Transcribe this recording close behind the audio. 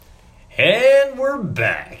we're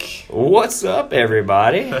back. What's up,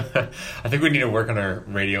 everybody? I think we need to work on our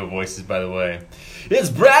radio voices, by the way. It's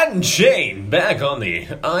Brad and Shane back on the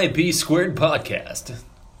IP Squared podcast.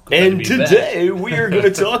 And today we are going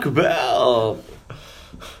to talk about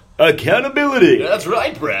accountability. That's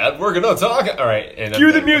right, Brad. We're going to talk... All right. And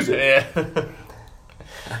Cue the music. Yeah.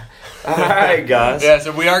 All right, guys. Yeah,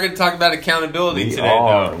 so we are going to talk about accountability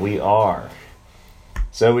today. We are.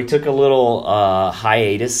 So we took a little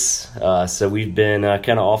hiatus. So we've been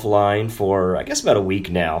kind of offline for, I guess, about a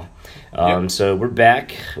week now. Yep. So we're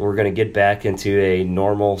back. We're going to get back into a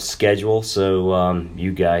normal schedule so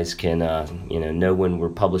you guys can know when we're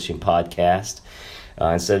publishing podcast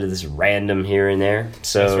instead of this random here and there.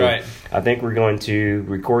 So That's right. I think we're going to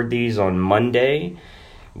record these on Monday,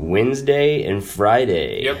 Wednesday, and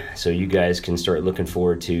Friday. Yep. So you guys can start looking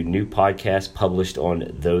forward to new podcasts published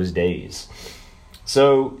on those days.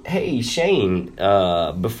 So, hey, Shane,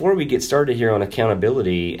 before we get started here on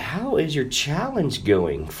accountability, how is your challenge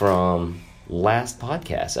going from last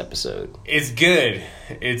podcast episode? It's good.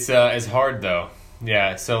 It's hard, though.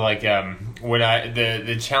 Yeah, so, when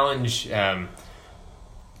the challenge, I've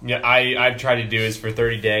tried to do is for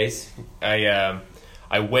 30 days. I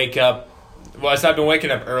wake up, so I've been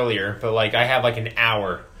waking up earlier, but, I have, an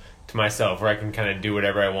hour to myself where I can kind of do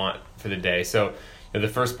whatever I want for the day. So, the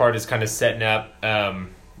first part is kind of setting up my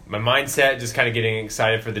mindset, just kind of getting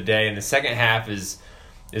excited for the day, and the second half is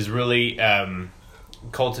really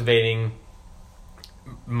cultivating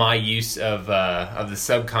my use of the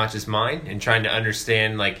subconscious mind and trying to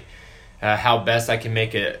understand how best I can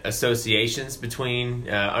make associations between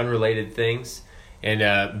unrelated things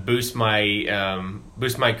and boost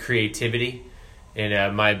my creativity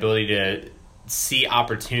and my ability to see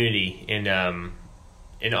opportunity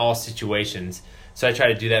in all situations. So I try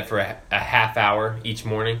to do that for a half hour each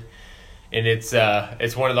morning, and it's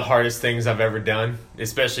one of the hardest things I've ever done,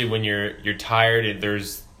 especially when you're tired and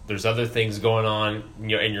there's other things going on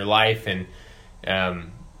in your life, and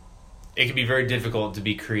it can be very difficult to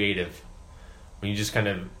be creative when you just kind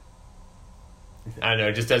of, I don't know,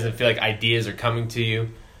 it just doesn't feel like ideas are coming to you.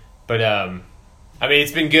 But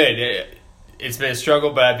it's been good. It's been a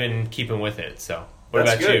struggle, but I've been keeping with it. So what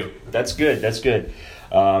about you? That's good.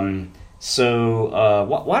 So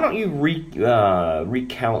why don't you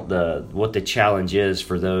recount what the challenge is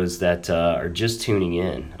for those that are just tuning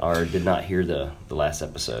in or did not hear the last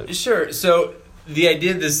episode? Sure. So the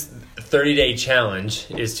idea of this 30-day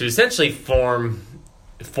challenge is to essentially form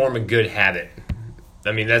a good habit.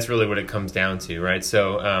 I mean, that's really what it comes down to, right?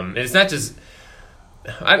 So and it's not just...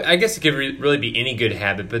 I guess it could really be any good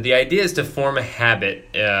habit, but the idea is to form a habit,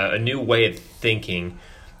 a new way of thinking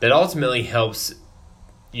that ultimately helps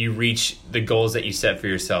you reach the goals that you set for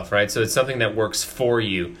yourself, right? So it's something that works for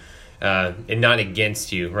you and not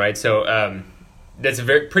against you, right? So that's a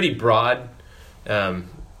pretty broad,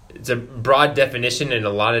 it's a broad definition, and a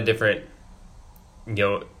lot of different,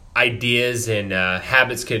 ideas and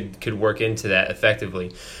habits could work into that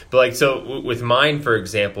effectively. But so with mine, for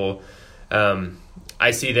example,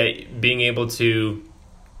 I see that being able to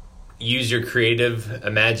use your creative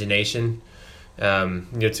imagination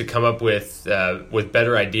to come up with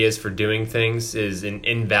better ideas for doing things is an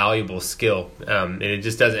invaluable skill, and it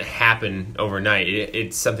just doesn't happen overnight.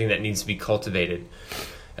 It's something that needs to be cultivated.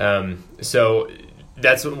 So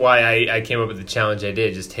that's why I came up with the challenge I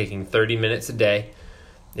did, just taking 30 minutes a day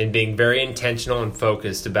and being very intentional and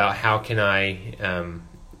focused about how can I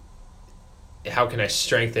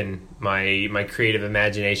strengthen my creative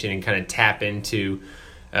imagination and kind of tap into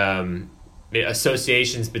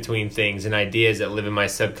associations between things and ideas that live in my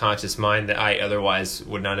subconscious mind that I otherwise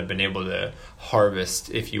would not have been able to harvest,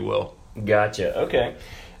 if you will. Gotcha. Okay.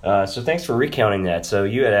 So thanks for recounting that. So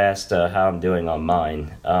you had asked how I'm doing on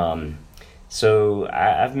mine. So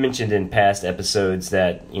I've mentioned in past episodes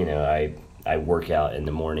that, I work out in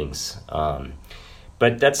the mornings.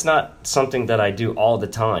 But that's not something that I do all the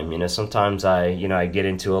time. Sometimes I get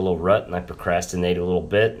into a little rut and I procrastinate a little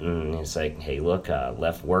bit, and it's like, hey, look, I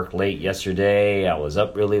left work late yesterday. I was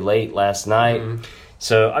up really late last night. Mm-hmm.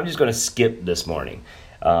 So I'm just going to skip this morning.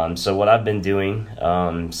 So what I've been doing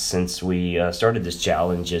since we started this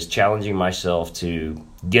challenge is challenging myself to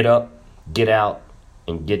get up, get out,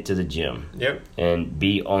 and get to the gym. Yep. And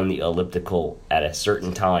be on the elliptical at a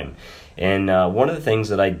certain time. And one of the things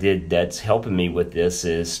that I did that's helping me with this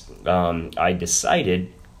is I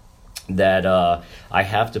decided that I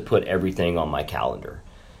have to put everything on my calendar.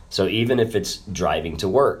 So even if it's driving to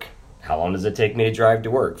work, how long does it take me to drive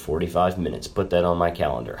to work? 45 minutes. Put that on my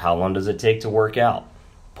calendar. How long does it take to work out?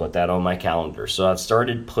 put that on my calendar. So I've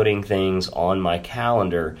started putting things on my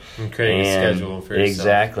calendar. And creating a schedule for yourself.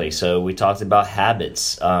 Exactly. So we talked about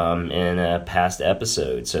habits in a past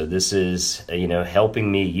episode. So this is,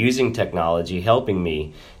 helping me, using technology, helping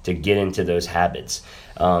me to get into those habits.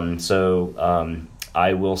 I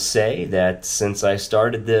will say that since I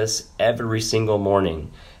started this, every single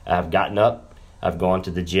morning I've gotten up, I've gone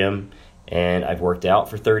to the gym, and I've worked out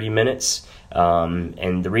for 30 minutes.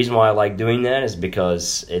 And the reason why I like doing that is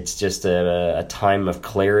because it's just a time of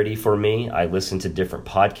clarity for me. I listen to different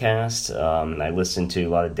podcasts. I listen to a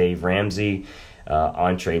lot of Dave Ramsey,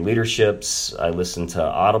 EntreLeaderships. I listen to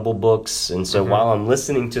Audible books. And so while I'm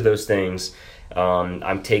listening to those things,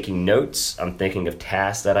 I'm taking notes. I'm thinking of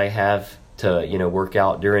tasks that I have to work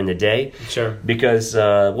out during the day. Sure. Because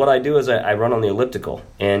what I do is I run on the elliptical,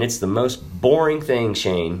 and it's the most boring thing,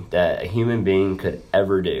 Shane, that a human being could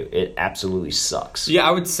ever do. It absolutely sucks. Yeah,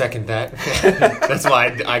 I would second that. That's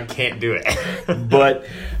why I can't do it. But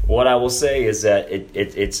what I will say is that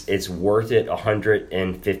it's worth it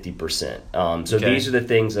 150%. So these are the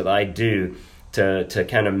things that I do to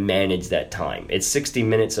kind of manage that time. It's 60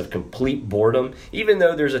 minutes of complete boredom, even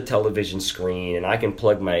though there's a television screen and I can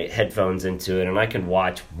plug my headphones into it and I can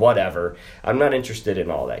watch whatever. I'm not interested in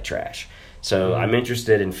all that trash. So I'm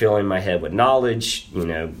interested in filling my head with knowledge,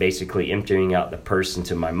 basically emptying out the person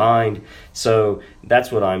to my mind. So that's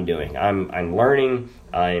what I'm doing. I'm learning.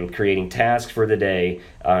 I'm creating tasks for the day.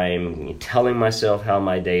 I'm telling myself how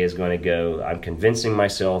my day is going to go. I'm convincing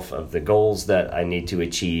myself of the goals that I need to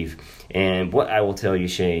achieve. And what I will tell you,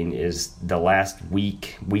 Shane, is the last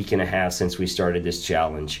week and a half since we started this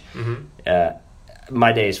challenge,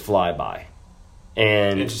 my days fly by.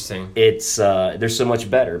 And interesting. It's they're so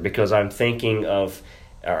much better because I'm thinking of,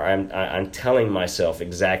 or I'm telling myself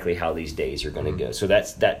exactly how these days are going to go. So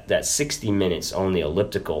that 60 minutes on the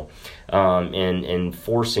elliptical, and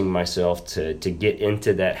forcing myself to get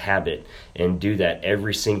into that habit and do that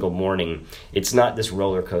every single morning. It's not this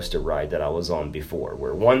roller coaster ride that I was on before,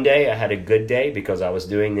 where one day I had a good day because I was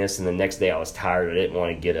doing this, and the next day I was tired. I didn't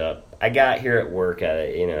want to get up. I got here at work at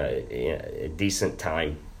a decent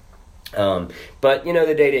time. But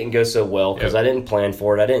the day didn't go so well because I didn't plan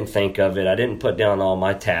for it. I didn't think of it. I didn't put down all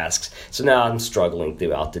my tasks. So now I'm struggling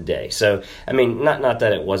throughout the day. So, not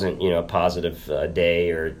that it wasn't, a positive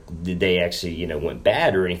day or the day actually, went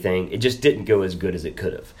bad or anything. It just didn't go as good as it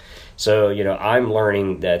could have. So, I'm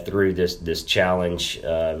learning that through this challenge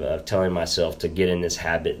of telling myself to get in this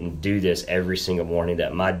habit and do this every single morning,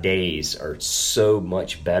 that my days are so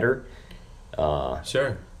much better.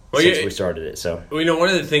 Sure. Since we started it, so one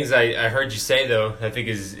of the things I heard you say though, I think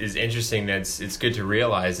is interesting. It's good to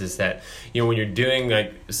realize is that when you're doing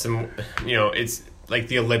like some it's like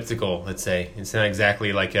the elliptical. Let's say it's not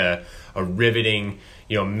exactly like a riveting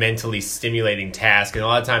mentally stimulating task, and a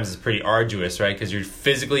lot of times it's pretty arduous, right? Because you're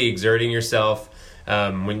physically exerting yourself.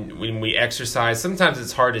 When we exercise, sometimes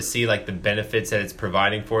it's hard to see like the benefits that it's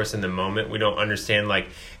providing for us in the moment. We don't understand like,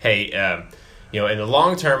 hey, in the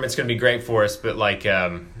long term it's going to be great for us, but like.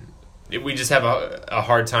 We just have a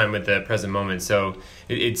hard time with the present moment. So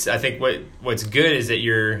it's I think what's good is that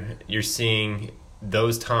you're seeing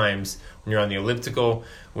those times when you're on the elliptical,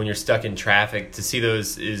 when you're stuck in traffic, to see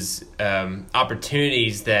those is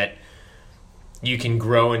opportunities that you can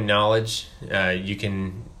grow in knowledge. You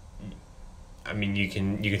can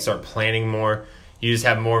start planning more. You just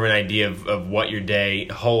have more of an idea of what your day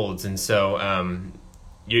holds, and so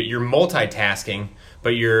you're multitasking, but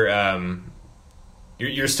you're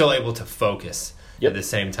still able to focus at the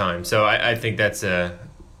same time. So I think it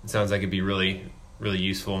sounds like it'd be really, really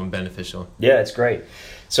useful and beneficial. Yeah, it's great.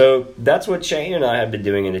 So that's what Shane and I have been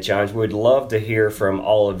doing in the challenge. We'd love to hear from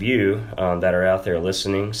all of you that are out there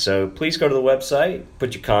listening. So please go to the website,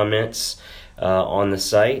 put your comments on the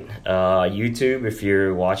site. YouTube, if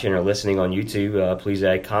you're watching or listening on YouTube, please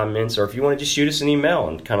add comments. Or if you want to just shoot us an email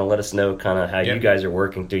and kind of let us know kind of how you guys are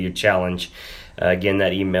working through your challenge. Again,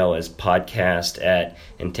 that email is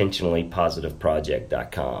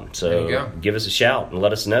podcast@intentionallypositiveproject.com. So give us a shout and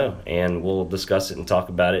let us know, and we'll discuss it and talk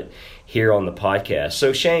about it here on the podcast.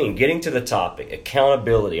 So Shane, getting to the topic,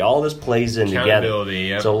 accountability, all this plays in together. Accountability,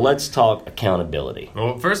 yeah. So let's talk accountability.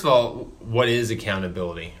 Well, first of all, what is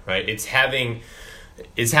accountability, right? It's having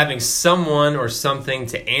someone or something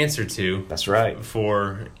to answer to. That's right.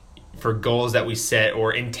 For goals that we set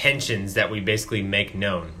or intentions that we basically make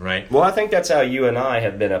known, right? Well, I think that's how you and I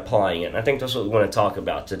have been applying it. And I think that's what we want to talk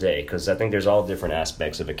about today, because I think there's all different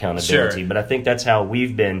aspects of accountability. Sure. But I think that's how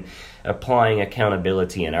we've been applying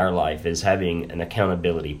accountability in our life, is having an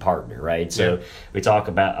accountability partner, right? So we talk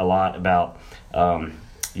a lot about,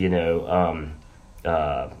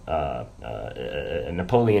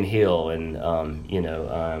 Napoleon Hill and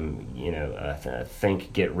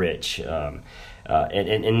Think, Get Rich.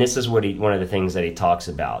 And this is one of the things that he talks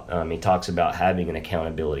about. He talks about having an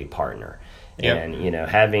accountability partner. Yep. And,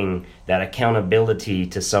 having that accountability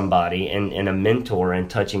to somebody and a mentor and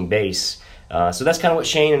touching base. So that's kind of what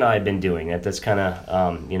Shane and I have been doing. That's kind of,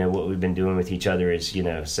 what we've been doing with each other is,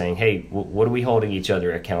 saying, hey, what are we holding each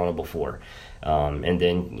other accountable for? And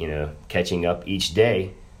then, catching up each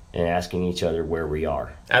day and asking each other where we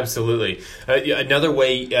are. Absolutely. Another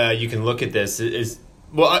way you can look at this is,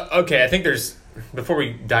 I think there's, before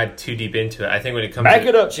we dive too deep into it, I think when it comes Back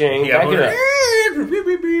it up, Shane. Yeah, Back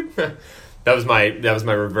it up. That was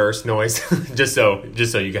my reverse noise, just so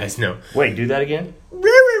you guys know. Wait, do that again?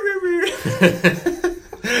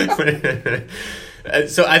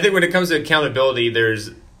 So I think when it comes to accountability, there's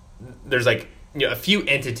like a few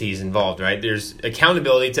entities involved, right? There's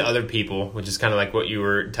accountability to other people, which is kind of like what you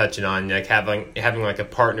were touching on, like having like a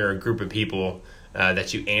partner, a group of people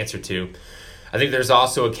that you answer to. I think there's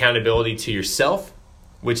also accountability to yourself,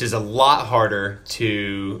 which is a lot harder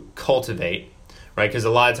to cultivate. Right, because a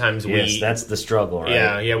lot of times that's the struggle,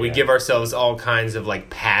 right? Yeah, we give ourselves all kinds of like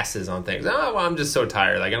passes on things. Oh, well, I'm just so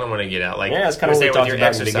tired. Like, I don't want to get out. Like, it's kind of what we talked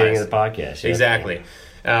about at the beginning of the podcast. Yeah. Exactly.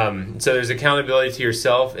 Yeah. So there's accountability to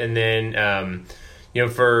yourself, and then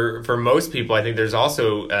for most people, I think there's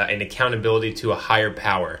also an accountability to a higher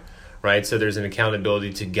power, right? So there's an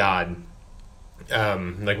accountability to God.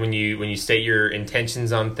 Like when you state your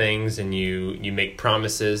intentions on things and you make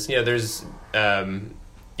promises, there's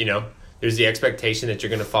there's the expectation that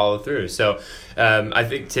you're going to follow through. So I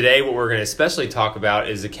think today what we're going to especially talk about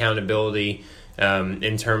is accountability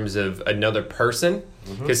in terms of another person,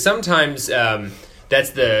 because sometimes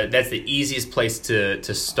that's the easiest place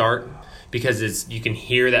to start, because you can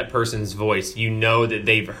hear that person's voice. You know that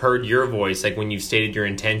they've heard your voice, like when you've stated your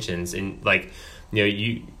intentions, and like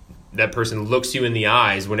that person looks you in the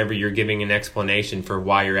eyes whenever you're giving an explanation for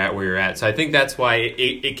why you're at where you're at. So I think that's why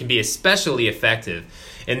it can be especially effective.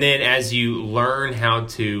 And then as you learn how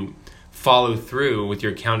to follow through with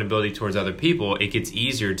your accountability towards other people, it gets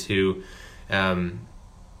easier to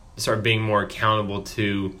start being more accountable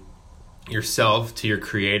to yourself, to your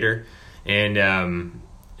creator, and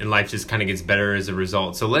life just kind of gets better as a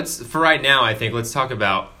result. So for right now, I think let's talk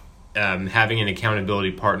about having an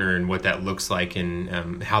accountability partner and what that looks like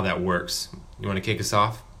and how that works. You want to kick us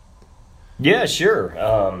off? Yeah,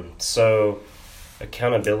 sure. So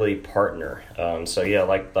accountability partner.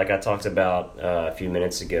 Like I talked about a few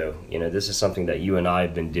minutes ago, this is something that you and I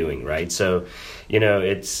have been doing, right? So,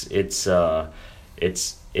 it's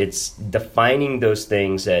defining those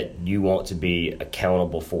things that you want to be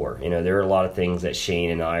accountable for. There are a lot of things that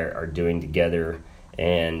Shane and I are doing together,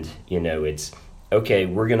 and it's okay,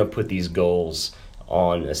 we're going to put these goals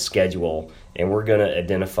on a schedule, and we're going to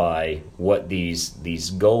identify what these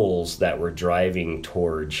goals that we're driving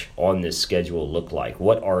towards on this schedule look like.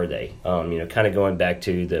 What are they? Kind of going back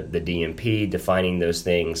to the DMP, defining those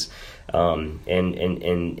things, and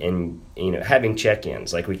having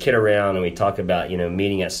check-ins. Like we kid around and we talk about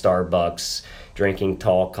meeting at Starbucks, drinking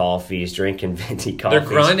tall coffees, drinking venti coffees. They're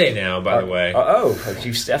grande now, by the way.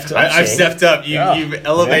 You've stepped up. I've stepped up. You've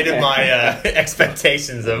elevated my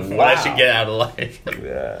expectations of what I should get out of life.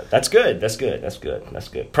 That's good.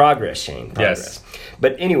 Progress, Shane. Progress. Yes.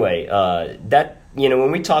 But anyway,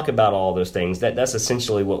 when we talk about all those things, that's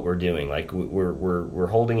essentially what we're doing. Like we're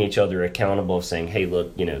holding each other accountable, of saying, hey,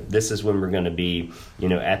 look, this is when we're going to be,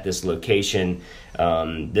 at this location.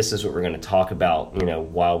 This is what we're going to talk about,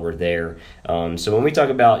 while we're there. So when we talk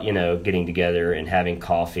about, getting together and having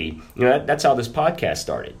coffee, that's how this podcast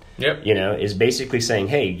started. Yep. Is basically saying,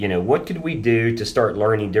 hey, what could we do to start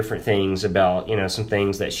learning different things about, some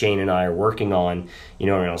things that Shane and I are working on,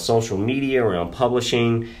 around social media, around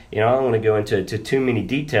publishing. I don't want to go into too many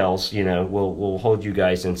details, we'll hold you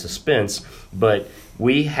guys in suspense, but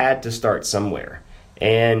we had to start somewhere.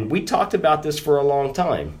 And we talked about this for a long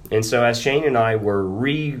time. And so as Shane and I were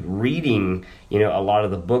rereading, a lot of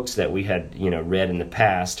the books that we had, read in the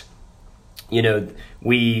past,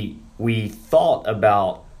 we thought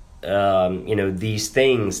about, these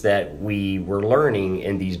things that we were learning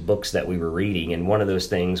in these books that we were reading. And one of those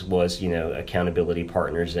things was, accountability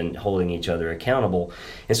partners and holding each other accountable.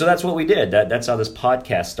 And so that's what we did. That's how this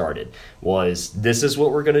podcast started, this is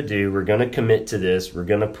what we're going to do. We're going to commit to this. We're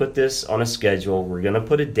going to put this on a schedule. We're going to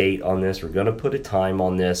put a date on this. We're going to put a time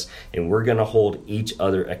on this. And we're going to hold each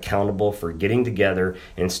other accountable for getting together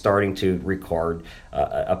and starting to record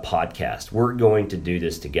a podcast. We're going to do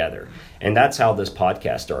this together. And that's how this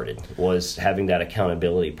podcast started. started, was having that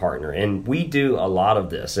accountability partner. And we do a lot of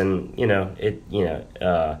this, and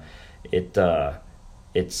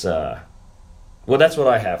well, that's what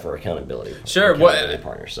I have for accountability. Sure, accountability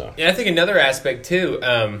partner. So yeah, I think another aspect too.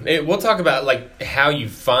 We'll talk about like how you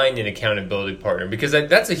find an accountability partner, because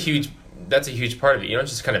that's a huge part of it. You don't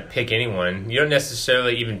just kind of pick anyone. You don't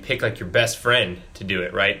necessarily even pick like your best friend to do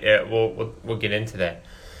it, right? We'll get into that.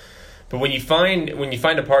 But when you find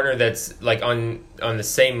a partner that's like on the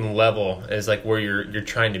same level as like where you're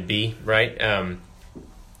trying to be, right?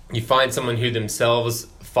 You find someone who themselves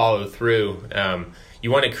follow through. You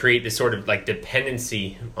want to create this sort of like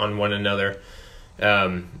dependency on one another,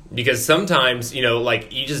 because sometimes,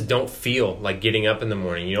 like you just don't feel like getting up in the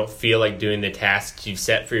morning. You don't feel like doing the tasks you've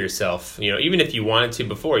set for yourself. Even if you wanted to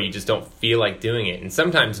before, you just don't feel like doing it. And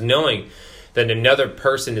sometimes knowing that another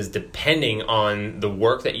person is depending on the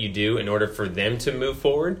work that you do in order for them to move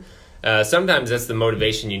forward, sometimes that's the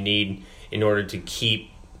motivation you need in order to keep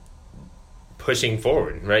pushing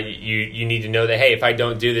forward, right? You need to know that, hey, if I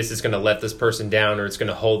don't do this, it's going to let this person down, or it's going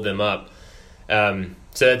to hold them up. So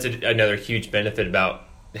that's another huge benefit about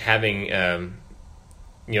having an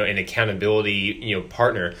accountability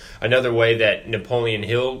partner. Another way that Napoleon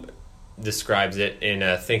Hill describes it in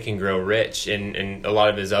Think and Grow Rich, and a lot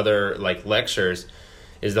of his other like lectures,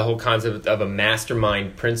 is the whole concept of a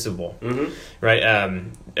mastermind principle, right?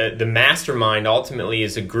 The mastermind ultimately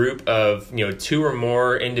is a group of 2 or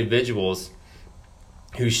more individuals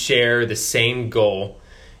who share the same goal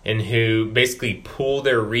and who basically pool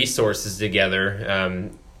their resources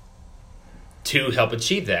together to help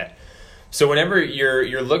achieve that. So whenever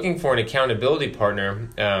you're looking for an accountability partner,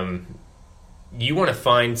 you want to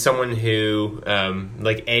find someone who,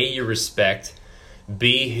 like A, you respect,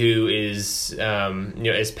 B, who is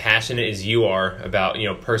as passionate as you are about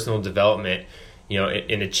personal development,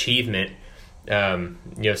 and achievement.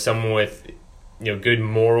 Someone with good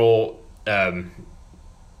moral.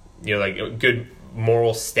 Like good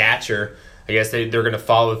moral stature. I guess they're going to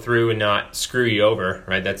follow through and not screw you over,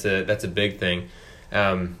 right? That's a big thing.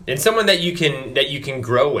 And someone that you can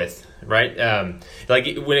grow with, right?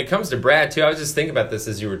 Like when it comes to Brad too, I was just thinking about this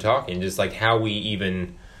as you were talking, just like how we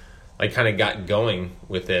even like kind of got going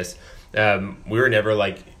with this. We were never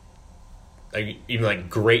like even like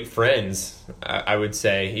great friends, I would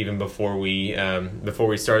say, even before we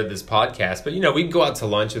started this podcast. But we'd go out to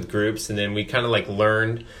lunch with groups, and then we kind of like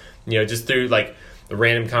learned, just through like the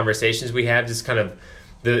random conversations we have, just kind of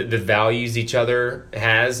the values each other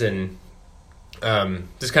has, and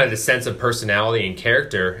just kind of the sense of personality and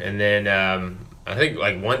character. And then I think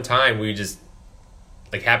like one time we just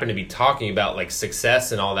like happened to be talking about like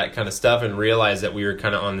success and all that kind of stuff, and realized that we were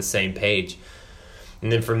kind of on the same page.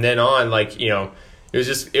 And then from then on, like,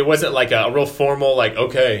 it wasn't like a real formal, like,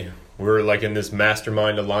 okay, we're like in this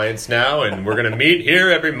mastermind alliance now, and we're going to meet here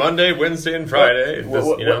every Monday, Wednesday, and Friday.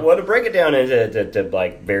 Well, to break it down into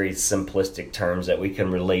like very simplistic terms that we can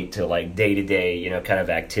relate to like day-to-day, kind of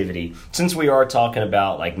activity. Since we are talking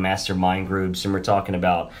about like mastermind groups, and we're talking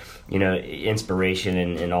about, inspiration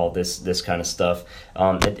and all this kind of stuff,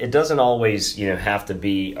 it doesn't always, have to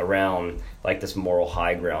be around like this moral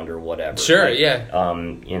high ground or whatever. Sure, like, yeah.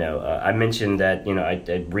 I mentioned that,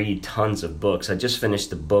 I read tons of books. I just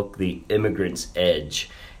finished the book, The Immigrant's Edge.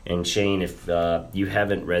 And Shane, if you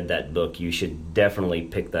haven't read that book, you should definitely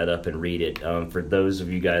pick that up and read it. For those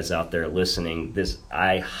of you guys out there listening,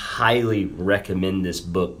 I highly recommend this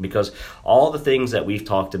book, because all the things that we've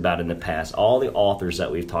talked about in the past, all the authors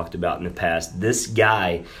that we've talked about in the past, this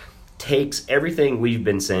guy takes everything we've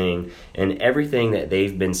been saying and everything that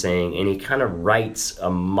they've been saying, and he kind of writes a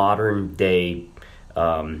modern day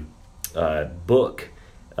book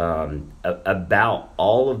about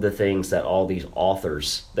all of the things that all these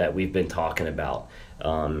authors that we've been talking about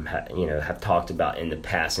have talked about in the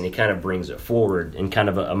past, and he kind of brings it forward in kind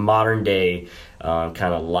of a modern day kind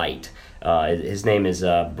of light. His name is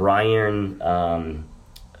Brian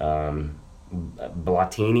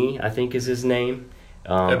Blatini, I think is his name.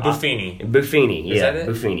 Buffini,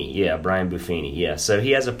 yeah, Brian Buffini, yeah. So he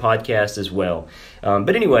has a podcast as well.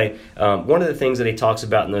 But anyway, one of the things that he talks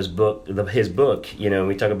about in his book,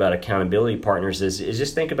 we talk about accountability partners, is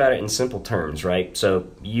just think about it in simple terms, right? So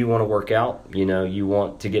you want to work out, you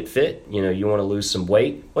want to get fit, you want to lose some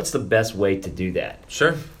weight. What's the best way to do that?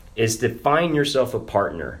 Sure. Is to find yourself a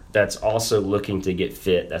partner that's also looking to get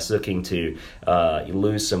fit, that's looking to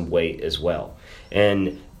lose some weight as well.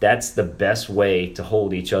 And that's the best way to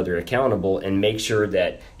hold each other accountable and make sure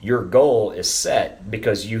that your goal is set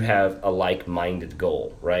because you have a like-minded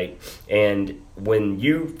goal, right? And when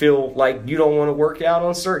you feel like you don't want to work out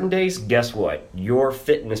on certain days, guess what? Your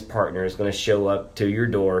fitness partner is going to show up to your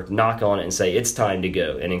door, knock on it, and say, it's time to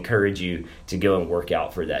go, and encourage you to go and work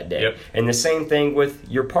out for that day. Yep. And the same thing with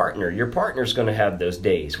your partner. Your partner's going to have those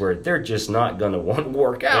days where they're just not going to want to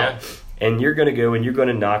work out. Yeah. And you're going to go and you're going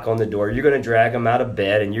to knock on the door. You're going to drag them out of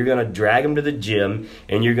bed, and you're going to drag them to the gym,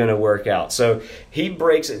 and you're going to work out. So he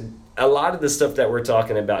breaks a lot of the stuff that we're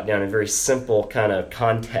talking about down in very simple kind of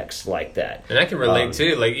context like that. And I can relate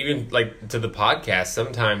too, like even like to the podcast.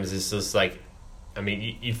 Sometimes it's just like, I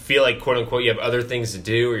mean, you feel like, quote unquote, you have other things to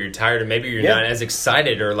do, or you're tired, or maybe you're not as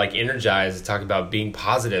excited or like energized to talk about being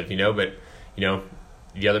positive, but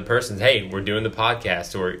the other person's, hey, we're doing the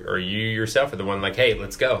podcast, or you yourself are the one like, hey,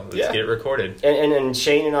 let's go, let's get it recorded. And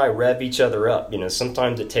Shane and I rev each other up.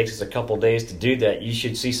 Sometimes it takes us a couple days to do that. You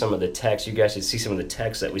should see some of the texts. You guys should see some of the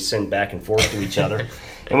texts that we send back and forth to each other.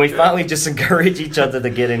 And we finally just encourage each other to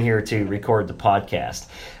get in here to record the podcast.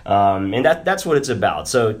 And that's what it's about.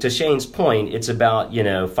 So to Shane's point, it's about,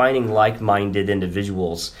 finding like-minded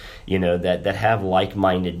individuals, that have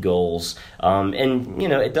like-minded goals. And,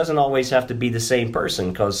 it doesn't always have to be the same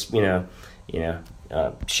person because,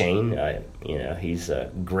 Shane, he's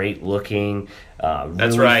a great-looking,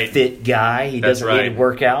 really fit guy. He doesn't need to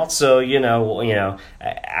work out, so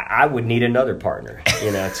I would need another partner,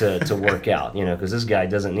 to work out, because this guy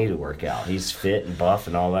doesn't need to work out. He's fit and buff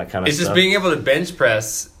and all that kind of stuff. It's just being able to bench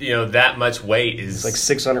press, that much weight is it's like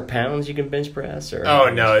 600 pounds you can bench press, or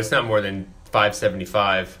oh no, it's not more than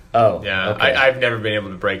 575. Oh, yeah. Okay. I've never been able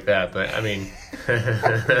to break that, but I mean,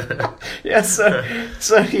 yeah. So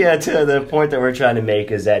yeah. To the point that we're trying to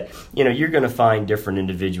make is that you're going to find different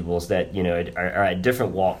individuals that are at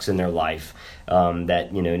different walks in their life.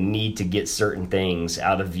 That need to get certain things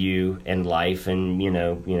out of you in life, and you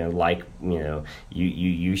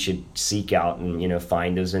should seek out and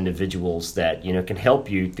find those individuals that can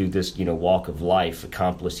help you through this walk of life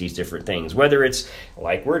accomplish these different things. Whether it's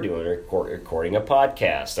like we're doing recording a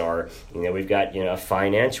podcast, or we've got a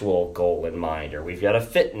financial goal in mind, or we've got a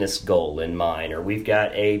fitness goal in mind, or we've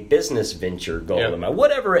got a business venture goal in mind.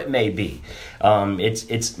 Whatever it may be,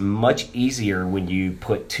 it's much easier when you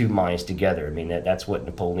put two minds together. I mean, that's what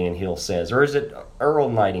Napoleon Hill says. Or is it Earl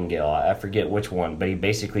Nightingale? I forget which one. But he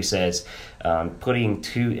basically says putting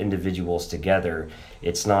two individuals together,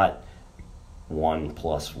 it's not 1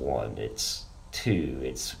 + 1. It's 2.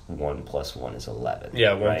 It's 1 + 1 is 11.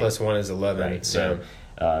 Yeah, 1 + 1 is 11. Right. So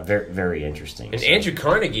very, very interesting. And Andrew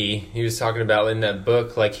Carnegie, he was talking about in that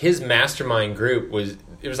book, like his mastermind group was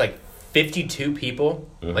like 52 people.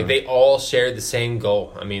 Mm-hmm. Like they all shared the same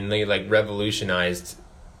goal. I mean, they like revolutionized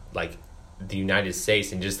like the United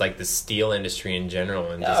States and just like the steel industry in general,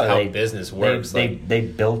 and just how business works. They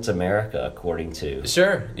built America according to.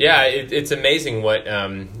 Sure. Yeah. It's amazing what,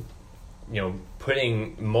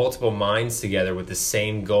 putting multiple minds together with the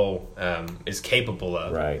same goal is capable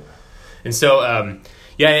of. Right. And so, and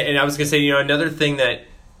I was going to say, another thing that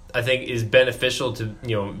I think is beneficial to,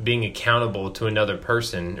 being accountable to another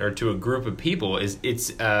person or to a group of people is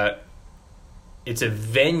it's a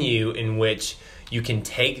venue in which you can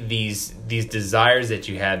take these desires that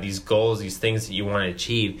you have, these goals, these things that you want to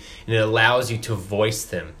achieve, and it allows you to voice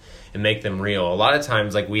them and make them real. A lot of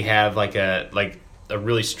times, like we have like a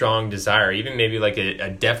really strong desire, even maybe like a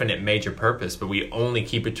definite major purpose, but we only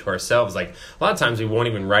keep it to ourselves. Like a lot of times we won't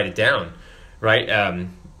even write it down, right?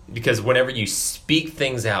 Because whenever you speak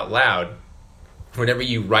things out loud, whenever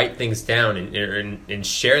you write things down and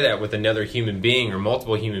share that with another human being or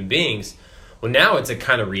multiple human beings, well, now it's a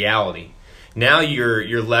kind of reality. Now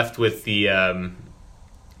you're left with the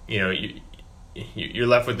you're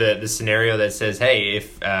left with the scenario that says, hey,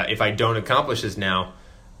 if I don't accomplish this now,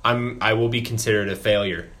 I will be considered a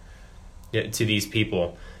failure to these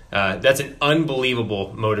people. That's an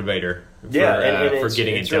unbelievable motivator for getting it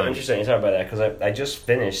done. It's really interesting you talk about that, because I just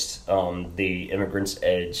finished the Immigrant's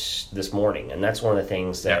Edge this morning, and that's one of the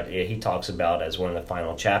things that he talks about as one of the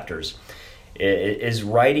final chapters. Is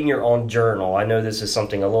writing your own journal. I know this is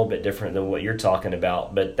something a little bit different than what you're talking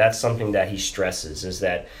about, but that's something that he stresses, is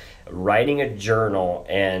that writing a journal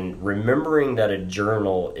and remembering that a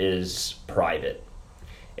journal is private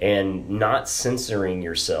and not censoring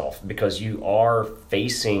yourself, because you are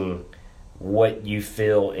facing what you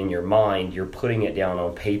feel in your mind. You're putting it down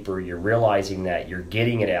on paper. You're realizing that you're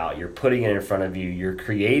getting it out. You're putting it in front of you. You're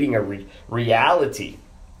creating a reality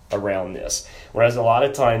around this. Whereas a lot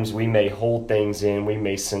of times we may hold things in, we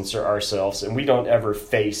may censor ourselves, and we don't ever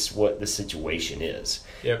face what the situation is.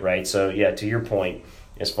 Yep. Right? So yeah, to your point,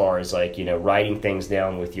 as far as like, writing things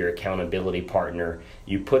down with your accountability partner.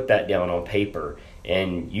 You put that down on paper,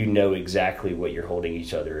 and you know exactly what you're holding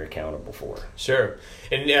each other accountable for. Sure.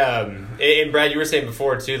 And Brad, you were saying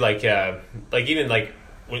before too, like even like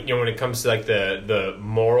when it comes to like the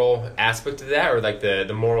moral aspect of that, or like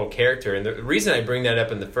the moral character. And the reason I bring that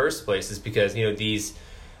up in the first place is because these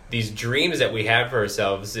dreams that we have for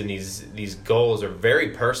ourselves and these goals are very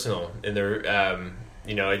personal, and they're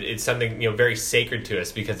it's something very sacred to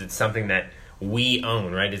us because it's something that we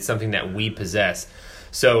own, right? It's something that we possess.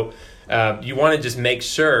 So you want to just make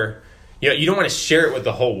sure, you don't want to share it with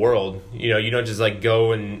the whole world. You don't just like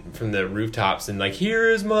go and from the rooftops and like, here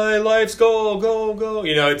is my life's goal, go.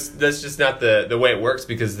 That's just not the way it works,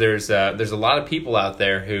 because there's a lot of people out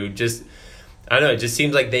there who just, I don't know, it just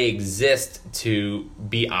seems like they exist to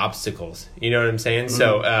be obstacles. You know what I'm saying? Mm-hmm.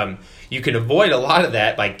 So you can avoid a lot of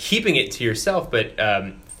that by keeping it to yourself, but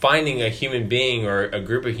finding a human being or a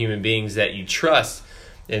group of human beings that you trust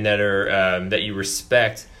and that are that you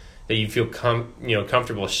respect, that you feel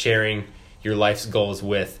comfortable sharing your life's goals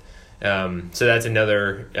with. So that's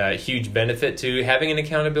another huge benefit to having an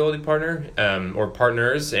accountability partner or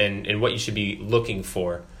partners, and what you should be looking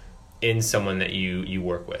for in someone that you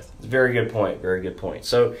work with. Very good point. Very good point.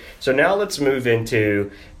 So now let's move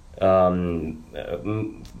into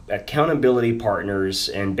accountability partners,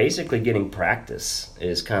 and basically getting practice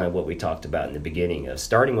is kind of what we talked about in the beginning, of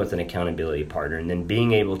starting with an accountability partner and then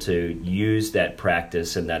being able to use that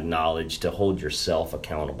practice and that knowledge to hold yourself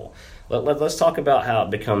accountable. Let's talk about how it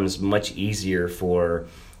becomes much easier for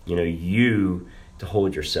you to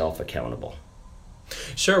hold yourself accountable.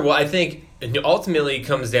 Sure. Well, I think ultimately it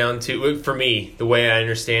comes down to, for me, the way I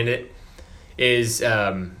understand it is,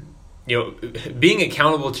 being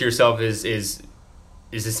accountable to yourself is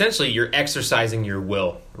essentially you're exercising your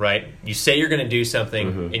will, right? You say you're going to do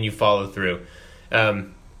something, mm-hmm. and you follow through.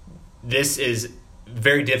 This is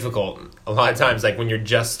very difficult a lot of times, like when you're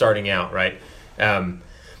just starting out, right?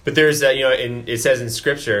 But there's it says in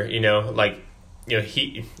Scripture,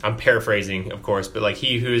 I'm paraphrasing, of course, but like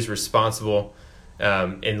he who is responsible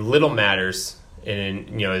in little matters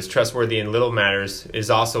and is trustworthy in little matters is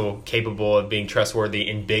also capable of being trustworthy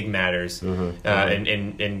in big matters, mm-hmm.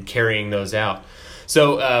 And carrying those out.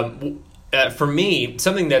 So for me,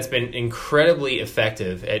 something that's been incredibly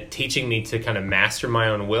effective at teaching me to kind of master my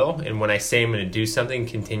own will, and when I say I'm going to do something,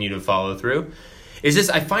 continue to follow through, is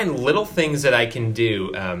just I find little things that I can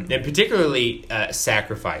do, and particularly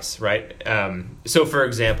sacrifice, right? So for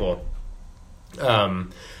example,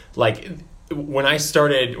 like when I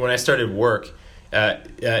started work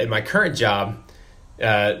in my current job,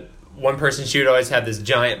 one person, she would always have this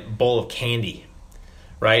giant bowl of candy,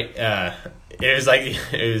 right?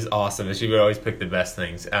 It was awesome. She would always pick the best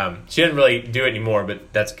things. She didn't really do it anymore,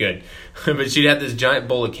 but that's good. But she'd have this giant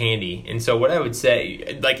bowl of candy. And so what I would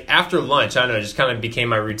say, like after lunch, I don't know, it just kind of became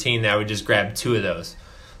my routine that I would just grab 2 of those,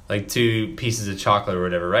 like 2 pieces of chocolate or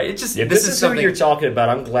whatever, right? It just this is something who you're talking about.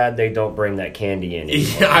 I'm glad they don't bring that candy in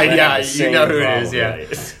anymore. Yeah, you know who it is. Yeah,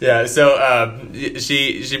 right? Yeah. So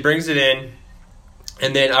she brings it in.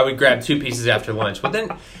 And then I would grab 2 pieces after lunch. But then,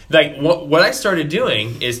 like, what I started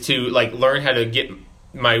doing is to, like, learn how to get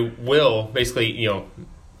my will, basically,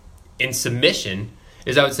 in submission,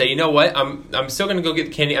 is I would say, you know what, I'm still going to go get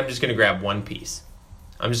the candy. I'm just going to grab 1 piece.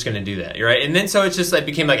 I'm just going to do that, right? And then so it's just, like,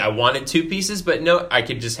 became like I wanted 2 pieces, but no, I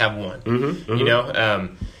could just have 1, mm-hmm,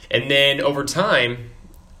 mm-hmm. And then over time,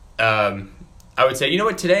 I would say, you know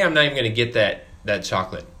what, today I'm not even going to get that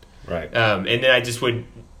chocolate. Right. And then I just would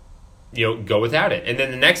go without it. And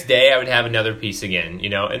then the next day I would have another piece again,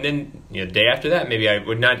 and then, day after that, maybe I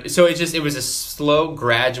would not. So it was a slow,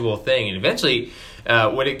 gradual thing. And eventually,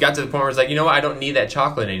 when it got to the point where it's like, you know what, I don't need that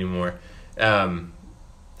chocolate anymore.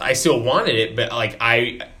 I still wanted it, but like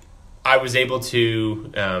I was able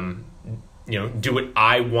to, do what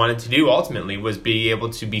I wanted to do ultimately, was be able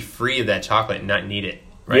to be free of that chocolate and not need it.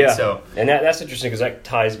 Right? Yeah, so, and that's interesting because that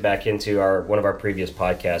ties back into one of our previous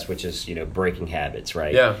podcasts, which is breaking habits,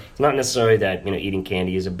 right? Yeah, it's not necessarily that eating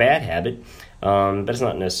candy is a bad habit, but it's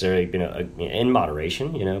not necessarily in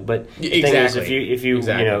moderation, But the thing is, if you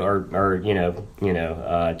exactly.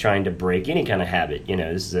 are trying to break any kind of habit,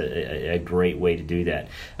 this is a great way to do that.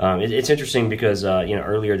 It's interesting because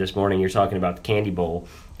earlier this morning you're talking about the candy bowl.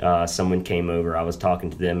 Someone came over. I was talking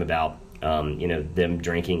to them about them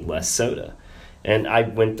drinking less soda. And I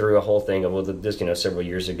went through a whole thing of, this, several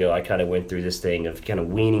years ago, I kind of went through this thing of kind of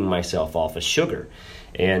weaning myself off of sugar.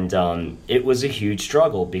 And it was a huge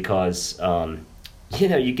struggle because,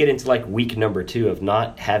 you get into like week number 2 of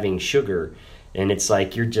not having sugar And it's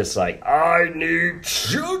like, you're just like, I need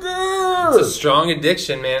sugar. It's a strong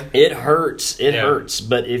addiction, man. It hurts. It hurts.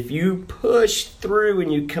 But if you push through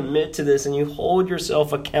and you commit to this and you hold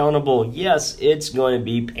yourself accountable, yes, it's going to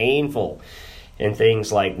be painful. And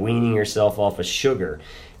things like weaning yourself off of sugar.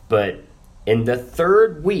 But in the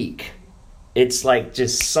third week, it's like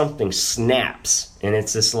just something snaps. And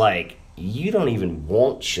it's just like, you don't even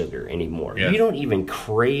want sugar anymore. Yeah. You don't even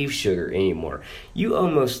crave sugar anymore. You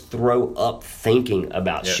almost throw up thinking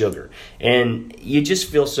about sugar. And you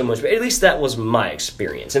just feel so much better. At least that was my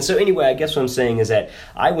experience. And so anyway, I guess what I'm saying is that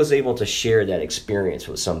I was able to share that experience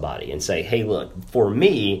with somebody and say, hey, look, for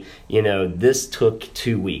me, this took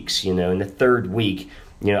 2 weeks. In the third week,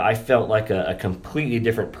 I felt like a completely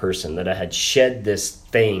different person, that I had shed this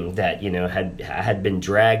thing that, had been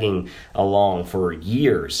dragging along for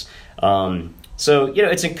years. So,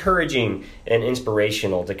 it's encouraging and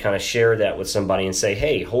inspirational to kind of share that with somebody and say,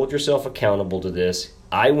 hey, hold yourself accountable to this.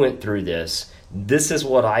 I went through this. This is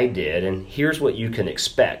what I did, and here's what you can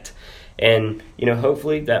expect. And,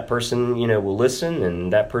 hopefully that person, will listen,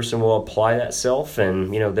 and that person will apply that self,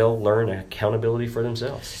 and, they'll learn accountability for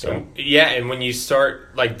themselves. So yeah, and when you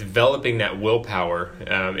start, developing that willpower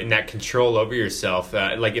and that control over yourself,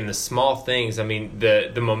 in the small things, I mean,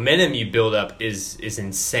 the momentum you build up is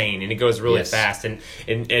insane, and it goes really fast. And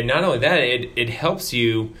not only that, it helps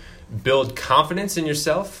you build confidence in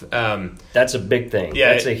yourself. That's a big thing.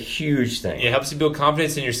 Yeah, that's a huge thing. It helps you build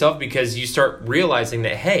confidence in yourself because you start realizing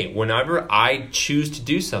that, hey, whenever I choose to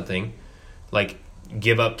do something, like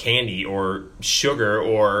give up candy or sugar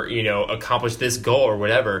or, accomplish this goal or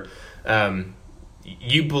whatever,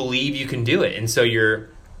 you believe you can do it. And so your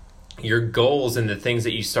goals and the things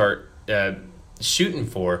that you start shooting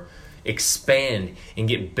for expand and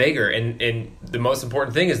get bigger. And the most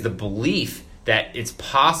important thing is the belief that it's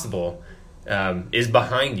possible is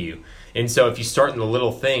behind you. And so if you start in the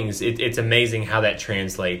little things, it's amazing how that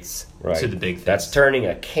translates to the big things. That's turning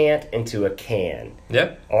a can't into a can.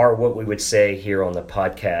 Yep. Or what we would say here on the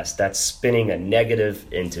podcast, that's spinning a negative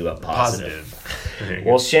into a positive.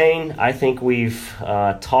 Well, Shane, I think we've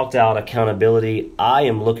talked out accountability. I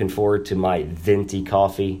am looking forward to my venti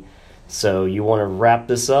coffee. So you want to wrap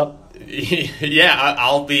this up? Yeah,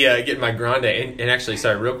 I'll be getting my grande. And actually,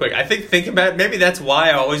 sorry, real quick, I think thinking about it, maybe that's why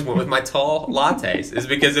I always went with my tall lattes, is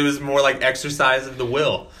because it was more like exercise of the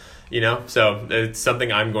will, So it's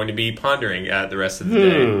something I'm going to be pondering the rest of the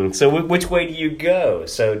day. So which way do you go?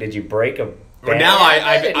 So did you break a Well, now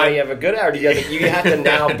I you have a good hour. You have to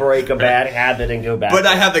now break a bad habit and go back. But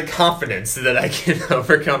I have the confidence that I can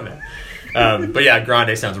overcome that. But yeah,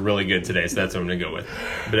 grande sounds really good today, so that's what I'm gonna go with.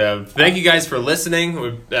 But thank you guys for listening.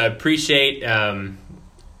 We appreciate all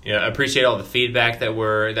the feedback that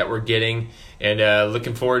we're getting, and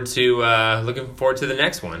looking forward to the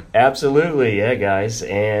next one. Absolutely, yeah, guys.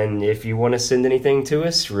 And if you want to send anything to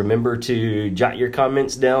us, remember to jot your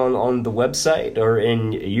comments down on the website or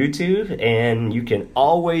in YouTube, and you can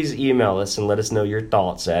always email us and let us know your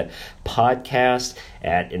thoughts at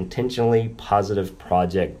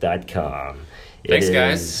podcast@intentionallypositiveproject.com. Thanks,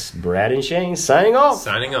 guys. Brad and Shane signing off.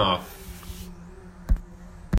 Signing off.